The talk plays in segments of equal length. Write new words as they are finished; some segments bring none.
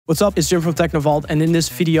What's up, it's Jim from Technovault, and in this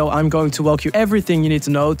video I'm going to walk you everything you need to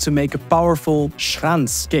know to make a powerful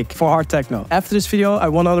Schranz kick for hard techno. After this video, I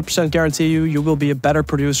 100% guarantee you will be a better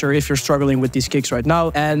producer if you're struggling with these kicks right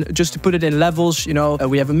now. And just to put it in levels,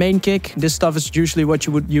 we have a main kick. This stuff is usually what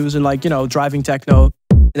you would use in driving techno.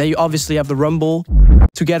 And then you obviously have the rumble.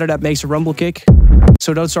 Together that makes a rumble kick.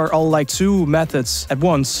 So those are all like two methods at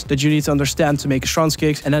once that you need to understand to make a Schranz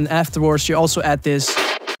kick. And then afterwards you also add this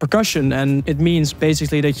percussion, and it means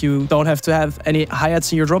basically that you don't have to have any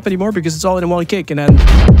hi-hats in your drop anymore because it's all in one kick, and then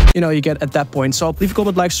you get at that point. So leave a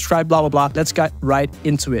comment, like, subscribe, blah blah blah. Let's get right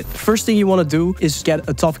into it. First thing you want to do is get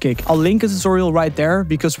a top kick. I'll link a tutorial right there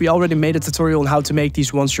because we already made a tutorial on how to make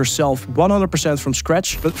these ones yourself 100% from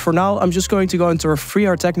scratch. But for now I'm just going to go into our free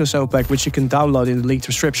Hard Techno sample pack, which you can download in the link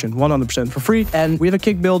description 100% for free. And we have a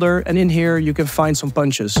kick builder, and in here you can find some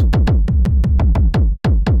punches.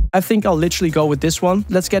 I think I'll literally go with this one.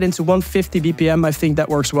 Let's get into 150 BPM. I think that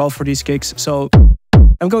works well for these kicks. So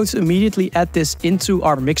I'm going to immediately add this into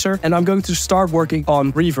our mixer, and I'm going to start working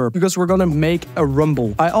on reverb because we're going to make a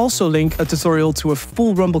rumble. I also link a tutorial to a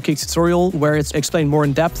full rumble kick tutorial where it's explained more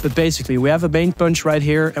in depth. But basically we have a main punch right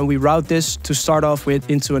here, and we route this to start off with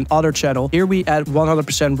into an other channel. Here we add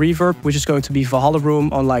 100% reverb, which is going to be Valhalla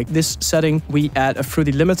room on like this setting. We add a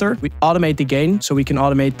fruity limiter. We automate the gain so we can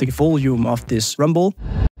automate the volume of this rumble.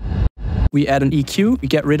 We add an EQ, we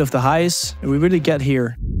get rid of the highs, and we really get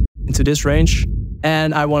here into this range.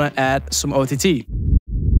 And I want to add some OTT.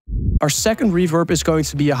 Our second reverb is going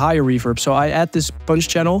to be a higher reverb. So I add this punch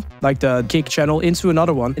channel, like the kick channel, into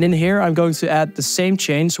another one. And in here, I'm going to add the same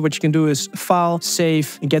chain. So what you can do is file,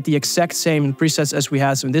 save, and get the exact same presets as we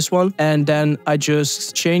had in this one. And then I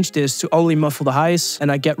just change this to only muffle the highs, and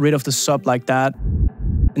I get rid of the sub like that.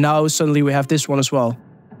 And now suddenly we have this one as well.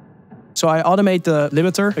 So I automate the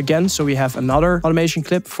limiter again, so we have another automation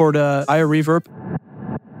clip for the higher reverb.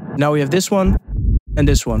 Now we have this one and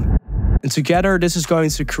this one. And together this is going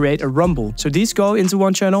to create a rumble. So these go into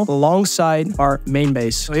one channel alongside our main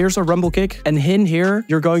bass. So here's our rumble kick. And in here,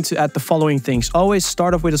 you're going to add the following things. Always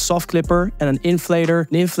start off with a soft clipper and an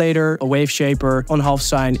inflator, a wave shaper. On half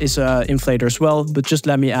sign is an inflator as well, but just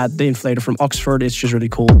let me add the inflator from Oxford. It's just really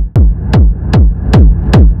cool.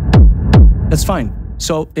 That's fine.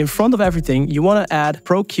 So in front of everything, you want to add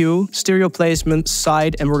Pro Q, stereo placement,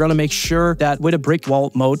 side, and we're going to make sure that with a brick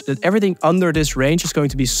wall mode, that everything under this range is going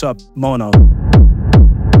to be sub mono.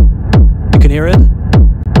 You can hear it.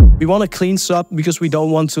 We want a clean sub because we don't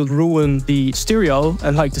want to ruin the stereo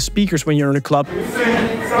and like the speakers when you're in a club.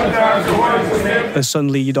 And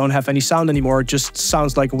suddenly you don't have any sound anymore. It just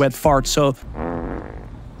sounds like a wet fart. So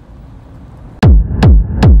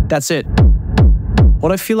that's it.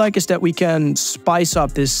 What I feel like is that we can spice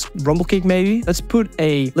up this rumble kick maybe. Let's put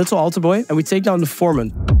a little alto boy and we take down the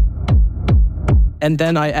foreman. And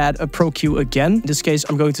then I add a Pro Q again. In this case,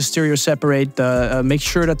 I'm going to stereo separate the, make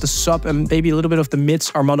sure that the sub and maybe a little bit of the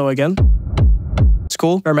mids are mono again. It's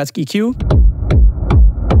cool. Aromatic EQ.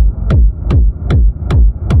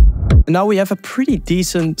 And now we have a pretty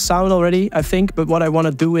decent sound already, I think. But what I want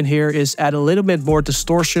to do in here is add a little bit more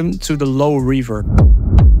distortion to the low reverb.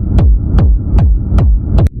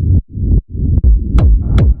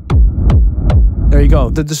 There you go.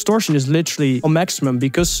 The distortion is literally on maximum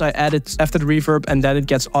because I added after the reverb, and then it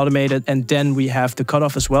gets automated, and then we have the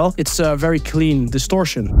cutoff as well. It's a very clean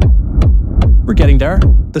distortion. We're getting there.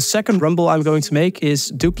 The second rumble I'm going to make is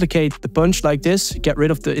duplicate the punch like this, get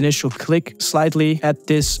rid of the initial click slightly, add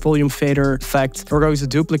this volume fader effect. We're going to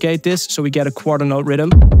duplicate this so we get a quarter note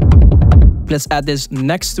rhythm. Let's add this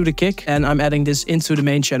next to the kick, and I'm adding this into the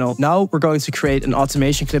main channel. Now we're going to create an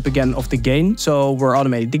automation clip again of the gain. So we're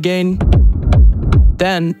automating the gain.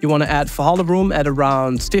 Then you want to add Valhalla room at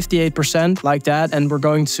around 58% like that, and we're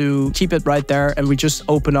going to keep it right there, and we just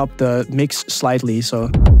open up the mix slightly. So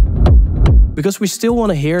because we still want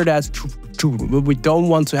to hear that, but we don't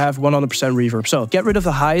want to have 100% reverb. So get rid of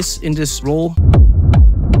the highs in this roll.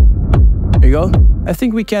 There you go. I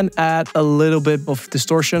think we can add a little bit of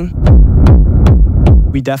distortion.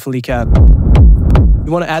 We definitely can.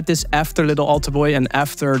 You want to add this after Little Alto Boy and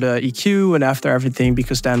after the EQ and after everything,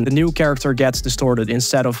 because then the new character gets distorted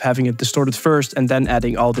instead of having it distorted first and then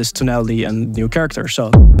adding all this tonality and new character. So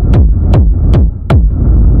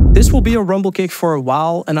this will be a rumble kick for a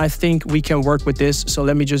while, and I think we can work with this. So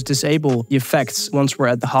let me just disable the effects once we're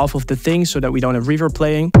at the half of the thing so that we don't have reverb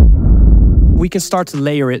playing. We can start to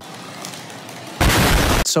layer it.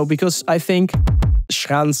 So because I think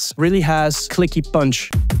Schranz really has clicky punch.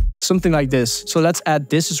 something like this. So let's add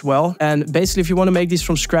this as well. And basically, if you want to make these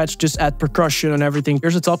from scratch, just add percussion and everything.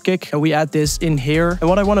 Here's a top kick, and we add this in here. And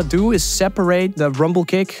what I want to do is separate the rumble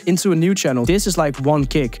kick into a new channel. This is like one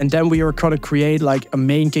kick, and then we are going to create like a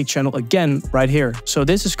main kick channel again right here. So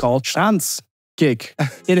this is called Schranz Kick.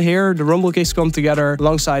 In here, the rumble kicks come together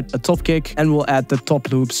alongside a top kick, and we'll add the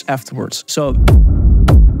top loops afterwards. So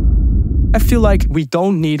I feel like we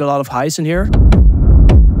don't need a lot of highs in here.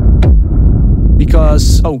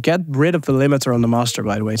 Because, oh, get rid of the limiter on the master,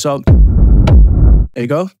 by the way. So, there you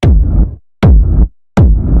go.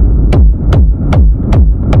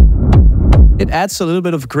 It adds a little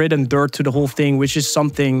bit of grit and dirt to the whole thing, which is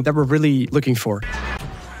something that we're really looking for.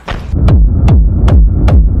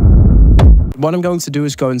 What I'm going to do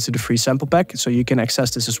is go into the free sample pack, so you can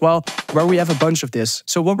access this as well, where we have a bunch of this.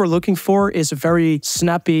 So what we're looking for is a very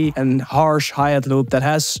snappy and harsh hi-hat loop that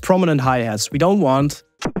has prominent hi-hats. We don't want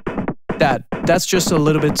that. That's just a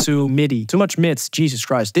little bit too midi. Too much mids, Jesus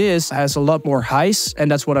Christ. This has a lot more highs,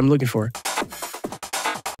 and that's what I'm looking for.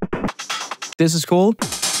 This is cool.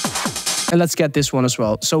 And let's get this one as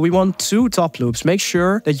well. So we want 2 top loops. Make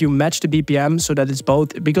sure that you match the BPM so that it's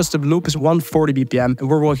both, because the loop is 140 BPM and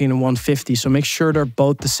we're working in 150. So make sure they're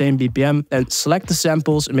both the same BPM, and select the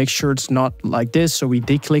samples and make sure it's not like this. So we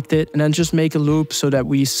declicked it, and then just make a loop so that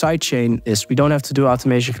we sidechain this. We don't have to do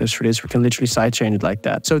automation clips for this. We can literally sidechain it like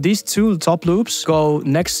that. So these 2 top loops go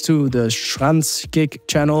next to the Schranz Kick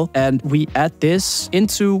channel, and we add this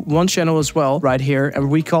into one channel as well right here. And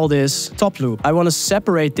we call this top loop. I want to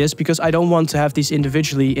separate this because I don't want to have these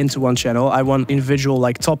individually into one channel. I want individual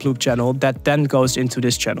like top loop channel that then goes into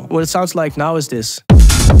this channel. What it sounds like now is this.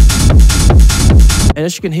 And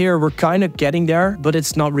as you can hear, we're kind of getting there, but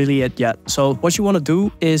it's not really it yet. So what you want to do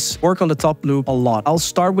is work on the top loop a lot. I'll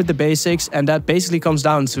start with the basics, and that basically comes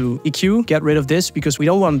down to EQ. Get rid of this because we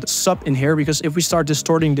don't want sub in here, because if we start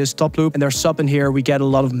distorting this top loop and there's sub in here, we get a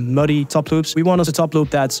lot of muddy top loops. We want a top loop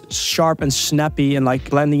that's sharp and snappy and like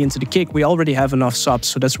blending into the kick. We already have enough subs,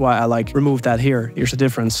 so that's why I like remove that here. Here's the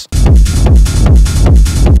difference.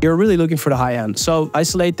 You're really looking for the high end. So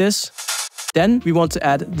isolate this. Then we want to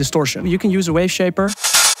add distortion. You can use a wave shaper.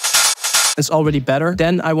 It's already better.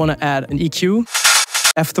 Then I want to add an EQ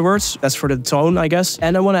afterwards. That's for the tone, I guess.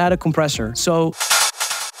 And I want to add a compressor. So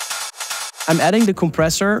I'm adding the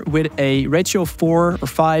compressor with a ratio of 4 or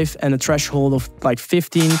 5 and a threshold of like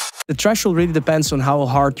 15. The threshold really depends on how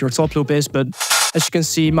hard your top loop is, but as you can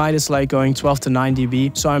see, mine is like going 12 to 9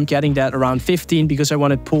 dB. So I'm getting that around 15 because I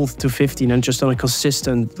want it pulled to 15 and just on a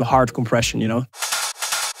consistent hard compression, you know.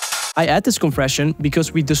 I add this compression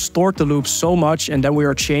because we distort the loop so much, and then we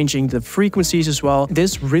are changing the frequencies as well.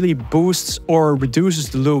 This really boosts or reduces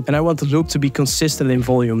the loop, and I want the loop to be consistent in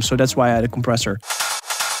volume, so that's why I add a compressor.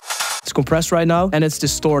 It's compressed right now and it's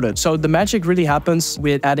distorted. So the magic really happens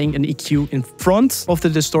with adding an EQ in front of the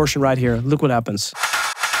distortion right here. Look what happens.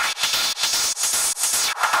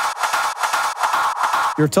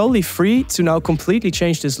 You're totally free to now completely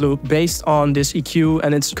change this loop based on this EQ,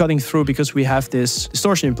 and it's cutting through because we have this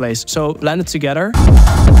distortion in place. So blend it together.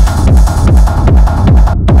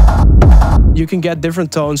 You can get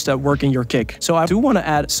different tones that work in your kick. So I do want to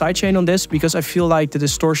add sidechain on this because I feel like the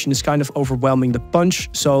distortion is kind of overwhelming the punch.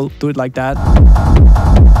 So do it like that.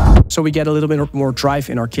 So we get a little bit more drive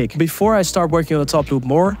in our kick. Before I start working on the top loop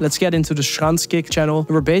more, let's get into the Schranz Kick channel.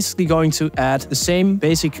 We're basically going to add the same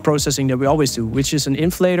basic processing that we always do, which is an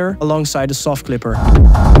inflator alongside a soft clipper.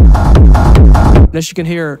 And as you can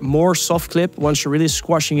hear, more soft clip, once you're really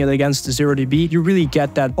squashing it against the 0 dB, you really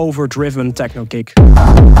get that overdriven techno kick.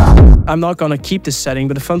 I'm not gonna keep this setting,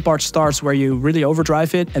 but the fun part starts where you really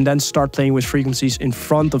overdrive it and then start playing with frequencies in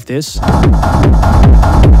front of this.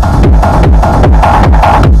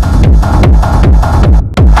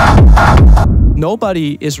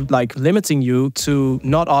 Nobody is like limiting you to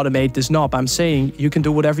not automate this knob. I'm saying you can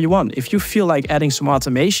do whatever you want. If you feel like adding some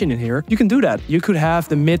automation in here, you can do that. You could have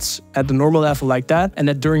the mids at the normal level like that, and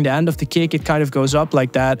then during the end of the kick, it kind of goes up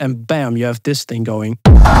like that, and bam, you have this thing going.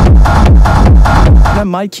 And I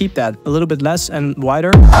might keep that a little bit less and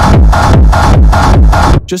wider,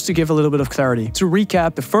 just to give a little bit of clarity. To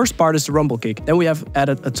recap, the first part is the rumble kick. Then we have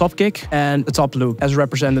added a top kick and a top loop, as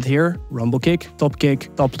represented here. Rumble kick,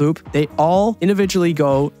 top loop. They all individually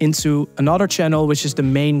go into another channel, which is the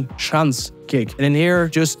main Schranz Kick. And in here,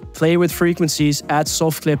 just play with frequencies, add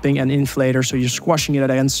soft clipping and inflator, so you're squashing it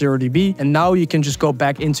against 0 dB. And now you can just go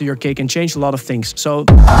back into your kick and change a lot of things. So,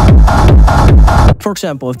 for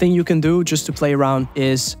example, a thing you can do just to play around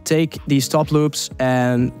is take these top loops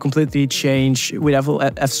and completely change. With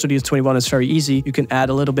FL Studio 21, it's very easy. You can add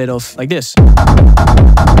a little bit of like this.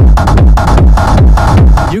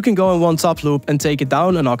 You can can go in one top loop and take it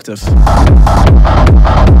down an octave.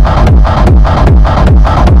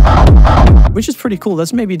 Which is pretty cool.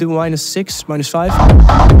 Let's maybe do -6, -5.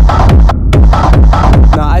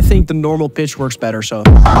 Now, I think the normal pitch works better, so.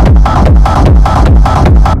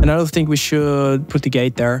 And I don't think we should put the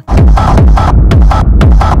gate there.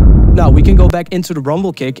 Now, we can go back into the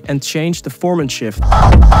rumble kick and change the form and shift.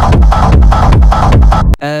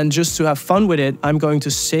 And just to have fun with it, I'm going to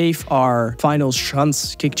save our final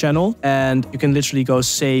Schranz kick channel. And you can literally go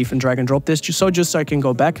save and drag and drop this just so I can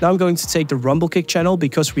go back. Now I'm going to take the rumble kick channel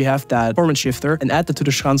because we have that form and shifter and add it to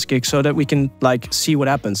the Schranz kick so that we can like see what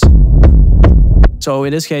happens. So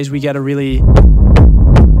in this case, we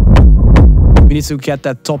need to get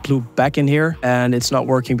that top loop back in here, and it's not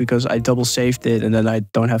working because I double saved it and then I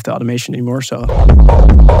don't have the automation anymore. So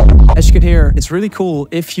as you can hear, it's really cool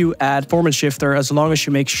if you add form and shifter, as long as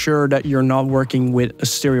you make sure that you're not working with a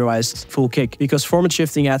stereoized full kick, because form and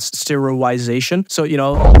shifting adds stereoization. So, you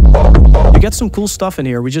know, you get some cool stuff in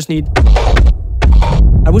here. We just need...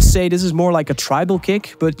 I would say this is more like a tribal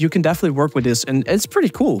kick, but you can definitely work with this and it's pretty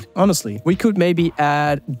cool, honestly. We could maybe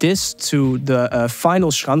add this to the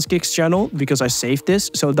final Schranz Kicks channel because I saved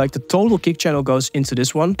this. So like the total kick channel goes into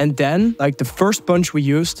this one. And then like the first punch we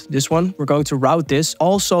used, this one, we're going to route this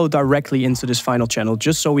also directly into this final channel,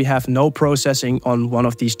 just so we have no processing on one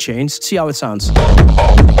of these chains. See how it sounds.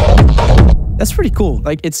 That's pretty cool.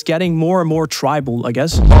 Like it's getting more and more tribal, I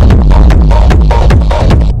guess.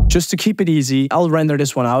 Just to keep it easy, I'll render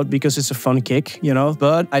this one out because it's a fun kick, you know,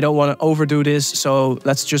 but I don't want to overdo this. So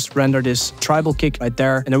let's just render this tribal kick right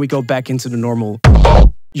there. And then we go back into the normal.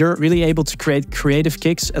 You're really able to create creative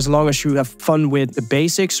kicks as long as you have fun with the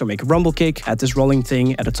basics. So make a rumble kick, add this rolling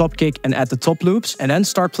thing, add a top kick and add the top loops. And then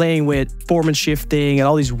start playing with form and shifting and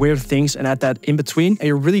all these weird things and add that in between. And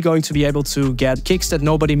you're really going to be able to get kicks that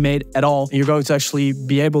nobody made at all. And you're going to actually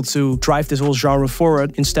be able to drive this whole genre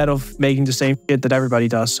forward instead of making the same shit that everybody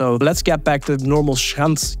does. So let's get back to the normal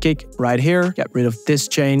Schranz kick right here. Get rid of this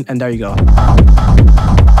chain and there you go.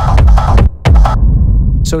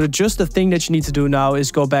 So just the thing that you need to do now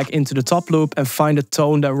is go back into the top loop and find a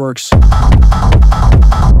tone that works.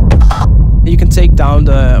 You can take down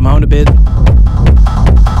the amount a bit.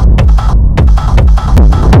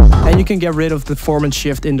 And you can get rid of the form and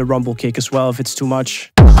shift in the rumble kick as well if it's too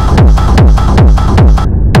much.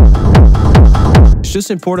 It's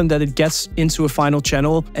just important that it gets into a final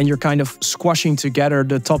channel and you're kind of squashing together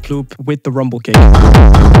the top loop with the rumble kick.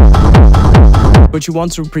 But you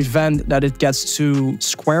want to prevent that it gets too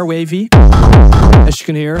square wavy, as you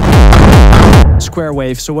can hear. Square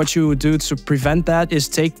wave. So what you would do to prevent that is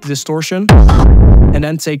take the distortion and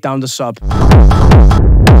then take down the sub.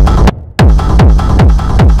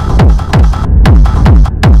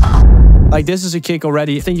 Like this is a kick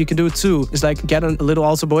already. I think you can do it too. It's like get a little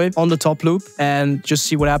alto boy on the top loop and just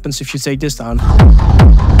see what happens if you take this down.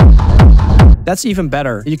 That's even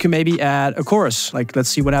better. You can maybe add a chorus. Like let's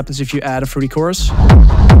see what happens if you add a fruity chorus.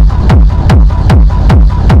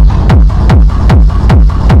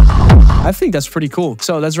 I think that's pretty cool.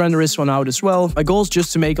 So let's render this one out as well. My goal is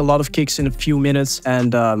just to make a lot of kicks in a few minutes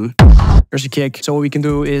and there's a kick. So what we can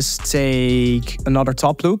do is take another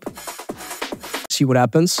top loop. See what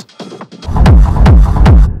happens.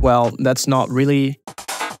 Well, that's not really...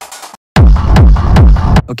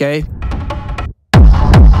 Okay.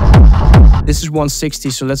 This is 160,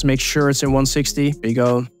 so let's make sure it's in 160. There you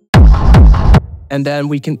go. And then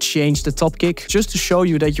we can change the top kick just to show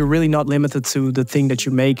you that you're really not limited to the thing that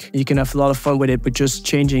you make. You can have a lot of fun with it, but just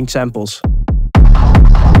changing samples.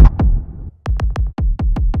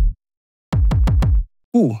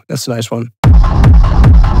 Ooh, that's a nice one.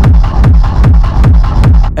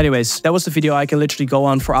 Anyways, that was the video. I can literally go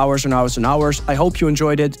on for hours and hours and hours. I hope you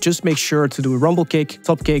enjoyed it. Just make sure to do a rumble kick,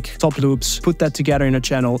 top loops, put that together in a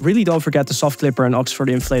channel. Really don't forget the soft clipper and Oxford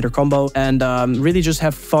inflator combo. And really just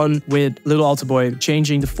have fun with Little Alto Boy,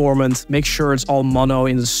 changing the formant. Make sure it's all mono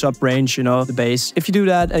in the sub range, you know, the bass. If you do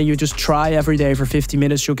that and you just try every day for 50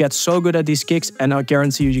 minutes, you'll get so good at these kicks and I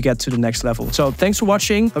guarantee you get to the next level. So thanks for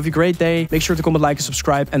watching. Have a great day. Make sure to comment, like, and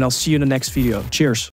subscribe, and I'll see you in the next video. Cheers.